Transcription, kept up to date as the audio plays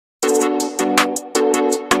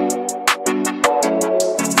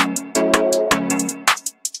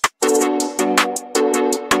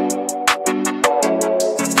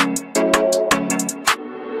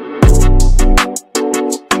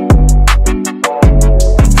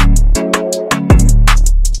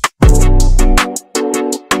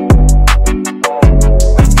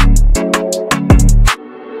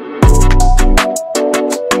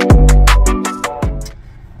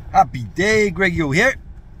Good day, Greg Yo here.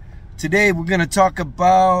 Today we're gonna talk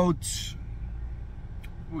about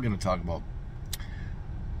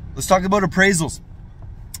let's talk about appraisals.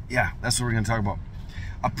 Yeah, that's what we're gonna talk about.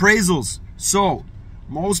 Appraisals. So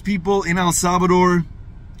most people in El Salvador,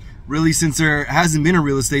 really, since there hasn't been a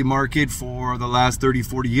real estate market for the last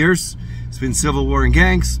 30-40 years, it's been civil war and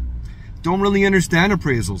gangs, don't really understand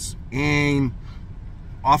appraisals, and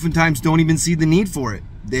oftentimes don't even see the need for it.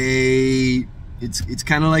 It's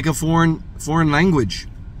kind of like a foreign language.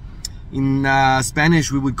 In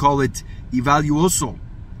Spanish, we would call it evaluoso.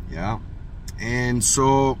 Yeah. And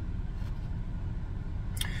so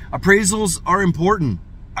appraisals are important.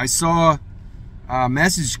 I saw a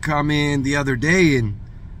message come in the other day and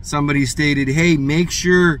somebody stated, hey, make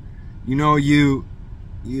sure you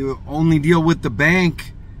only deal with the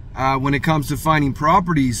bank when it comes to finding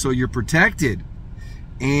properties so you're protected.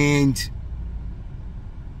 And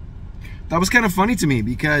that was kind of funny to me,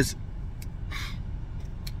 because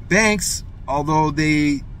banks, although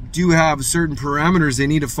they do have certain parameters they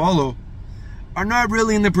need to follow, are not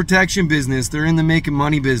really in the protection business. They're in the making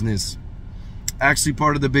money business. Actually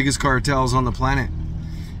part of the biggest cartels on the planet.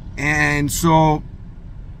 And so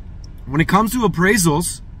when it comes to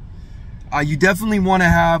appraisals, you definitely want to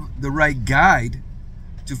have the right guide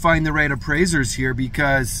to find the right appraisers here,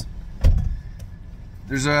 because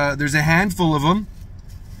there's a handful of them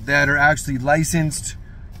that are actually licensed,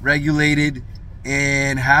 regulated,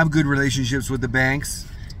 and have good relationships with the banks,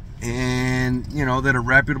 and that are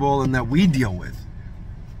reputable and that we deal with.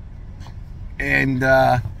 And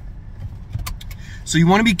so you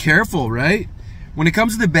want to be careful, right? When it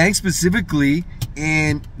comes to the bank specifically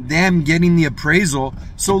and them getting the appraisal.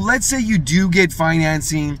 So let's say you do get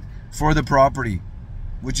financing for the property,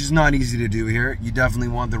 which is not easy to do here. You definitely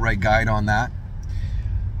want the right guide on that.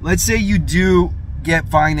 Let's say you do get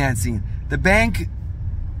financing. The bank,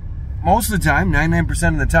 most of the time,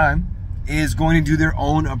 99% of the time, is going to do their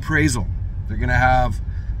own appraisal. They're going to have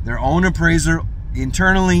their own appraiser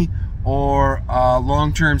internally, or a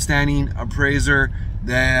long-term standing appraiser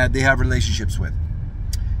that they have relationships with.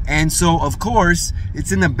 And so, of course,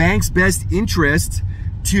 it's in the bank's best interest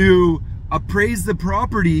to appraise the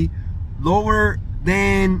property lower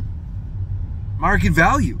than market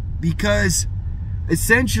value, because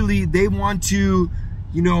essentially they want to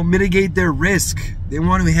mitigate their risk. They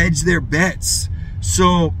want to hedge their bets.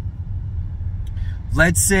 So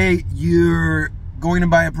let's say you're going to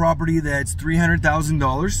buy a property that's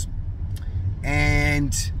 $300,000,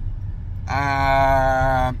 and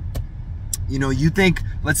you think,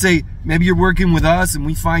 let's say maybe you're working with us and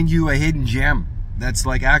we find you a hidden gem that's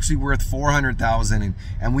like actually worth 400,000,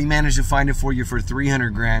 and we manage to find it for you for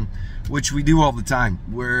 300 grand, which we do all the time.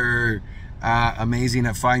 We're amazing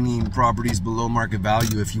at finding properties below market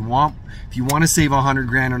value. If you want to save 100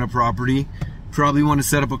 grand on a property, probably want to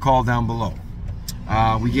set up a call down below.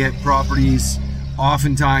 We get properties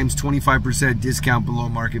oftentimes 25% discount below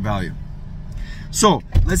market value. So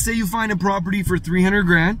let's say you find a property for 300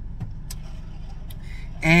 grand,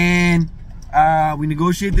 and we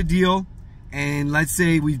negotiate the deal, and let's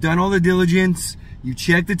say we've done all the diligence, you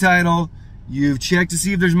check the title, you've checked to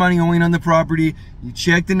see if there's money owing on the property, you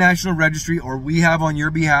check the National Registry, or we have on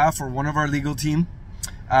your behalf, or one of our legal team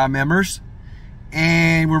members,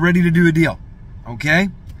 and we're ready to do a deal. Okay?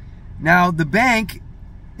 Now the bank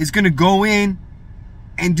is going to go in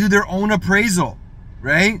and do their own appraisal,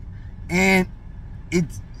 right? And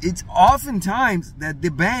it's oftentimes that the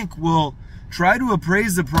bank will try to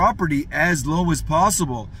appraise the property as low as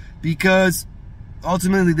possible, because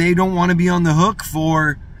ultimately they don't want to be on the hook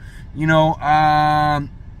for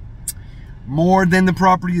more than the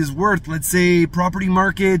property is worth. Let's say property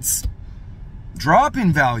markets drop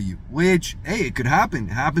in value, which, hey, it could happen.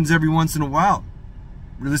 It happens every once in a while.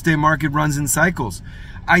 Real estate market runs in cycles.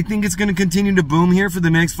 I think it's going to continue to boom here for the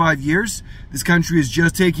next 5 years. This country is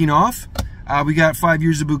just taking off. We got 5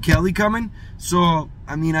 years of Bukele coming. So,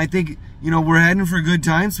 I think, we're heading for a good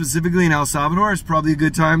time, specifically in El Salvador. It's probably a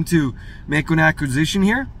good time to make an acquisition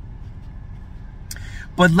here.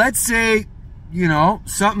 But let's say,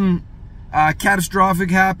 something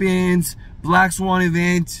catastrophic happens, black swan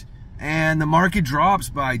event, and the market drops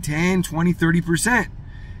by 10, 20, 30%.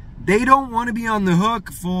 They don't want to be on the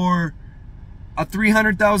hook for a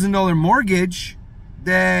 $300,000 mortgage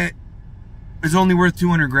that is only worth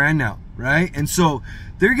 200 grand now, right? And so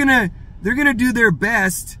they're gonna do their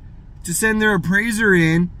best to send their appraiser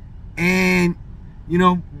in, and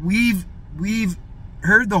we've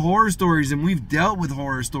heard the horror stories, and we've dealt with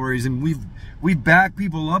horror stories, and we've backed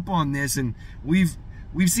people up on this, and we've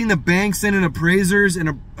seen the bank send in appraisers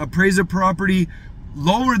and appraise a property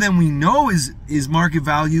lower than we know is market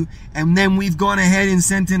value, and then we've gone ahead and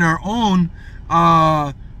sent in our own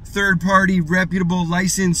third-party, reputable,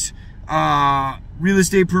 licensed real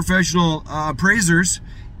estate professional appraisers,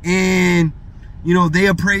 and you know, they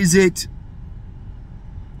appraise it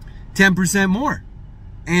 10% more.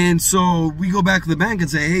 And so we go back to the bank and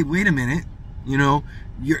say, hey, wait a minute, you know,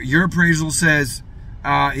 your appraisal says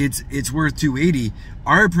it's worth 280.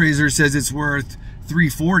 Our appraiser says it's worth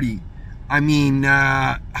 340. I mean,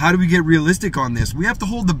 how do we get realistic on this? We have to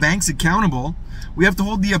hold the banks accountable. We have to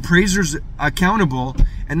hold the appraisers accountable,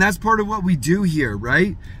 and that's part of what we do here,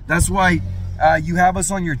 right? That's why you have us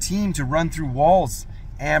on your team to run through walls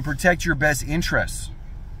and protect your best interests,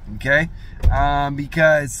 okay?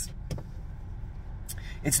 Because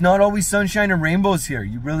it's not always sunshine and rainbows here.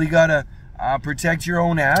 You really gotta protect your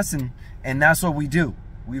own ass, and that's what we do.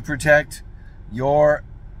 We protect your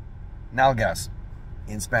nalgas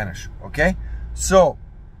in Spanish, okay? So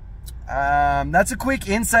that's a quick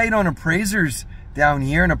insight on appraisers down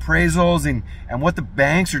here and appraisals and what the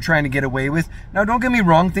banks are trying to get away with. Now, don't get me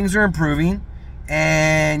wrong, things are improving,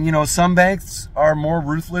 and you know, some banks are more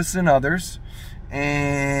ruthless than others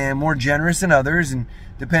and more generous than others, and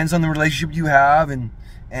depends on the relationship you have, and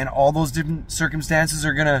all those different circumstances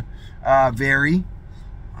are gonna vary.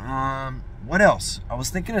 What else? I was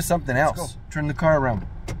thinking of something else. Let's go. Turn the car around.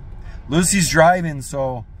 Lucy's driving,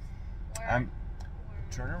 so I'm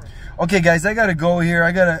turn around. Okay, guys, I gotta go here.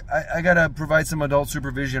 I gotta provide some adult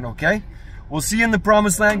supervision. Okay, we'll see you in the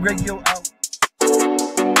promised land. Greg, yo, out.